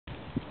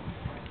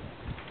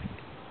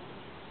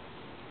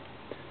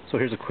So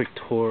here's a quick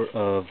tour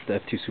of the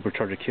F2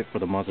 Supercharger Kit for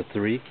the Mazda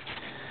 3.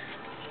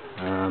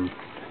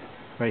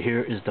 Right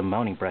here is the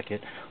mounting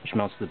bracket, which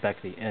mounts to the back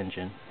of the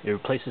engine. It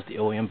replaces the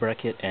OEM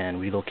bracket and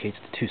relocates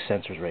the two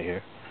sensors right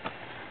here.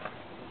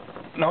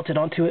 Mounted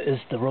onto it is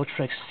the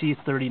Rotrex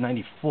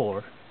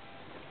C3094.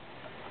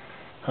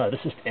 This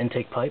is the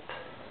intake pipe.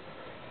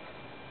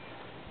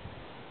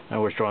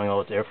 Now we're drawing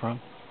all its air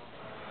from.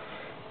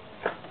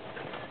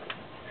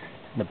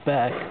 In the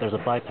back, there's a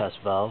bypass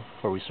valve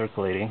for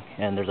recirculating,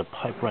 and there's a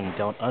pipe running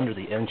down under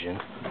the engine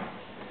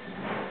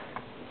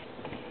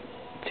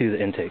to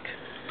the intake.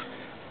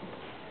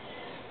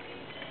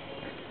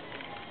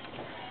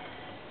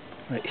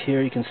 Right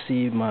here you can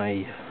see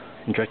my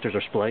injectors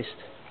are spliced.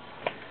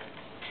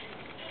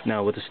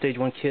 Now with the Stage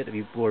 1 kit, if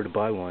you were to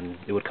buy one,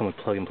 it would come with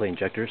plug-and-play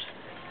injectors.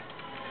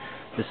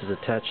 This is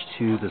attached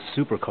to the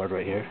Super card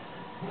right here.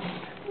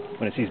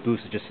 When it sees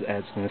boost, it just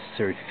adds the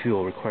necessary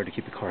fuel required to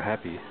keep the car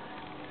happy.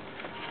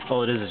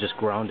 All it is just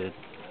grounded,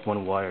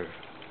 one wire.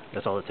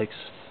 That's all it takes,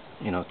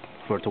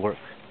 for it to work.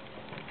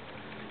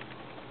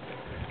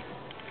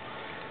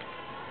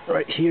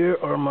 Right here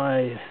are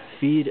my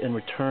feed and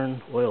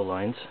return oil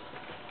lines.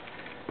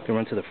 They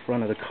run to the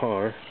front of the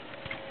car,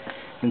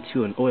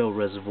 into an oil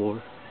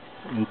reservoir,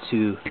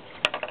 into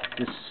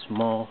this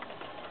small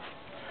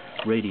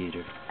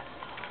radiator.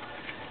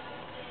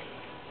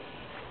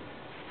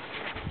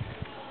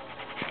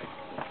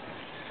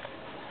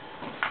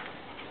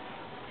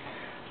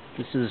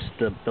 This is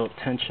the belt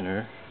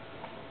tensioner,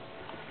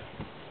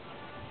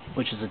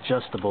 which is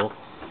adjustable.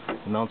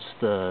 It mounts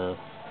the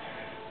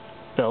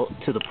belt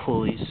to the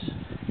pulleys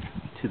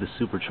to the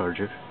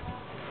supercharger.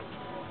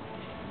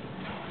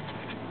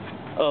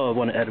 Oh, I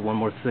want to add one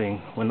more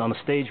thing. When on the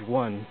Stage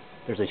 1,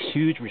 there's a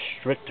huge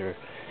restrictor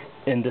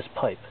in this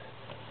pipe.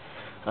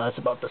 It's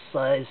about the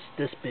size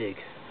this big,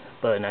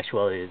 but in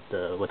actuality,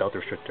 without the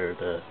restrictor,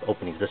 the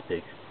opening is this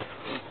big.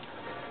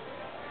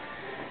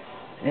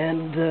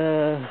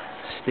 And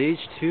Stage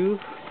 2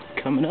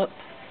 coming up.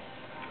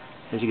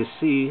 As you can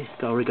see,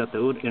 I already got the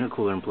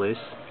intercooler in place,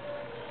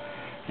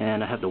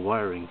 and I have the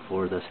wiring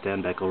for the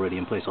standback already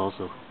in place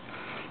also.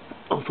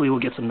 Hopefully we'll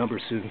get some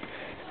numbers soon.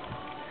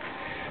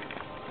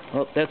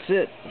 Well, that's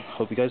it.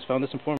 Hope you guys found this informative.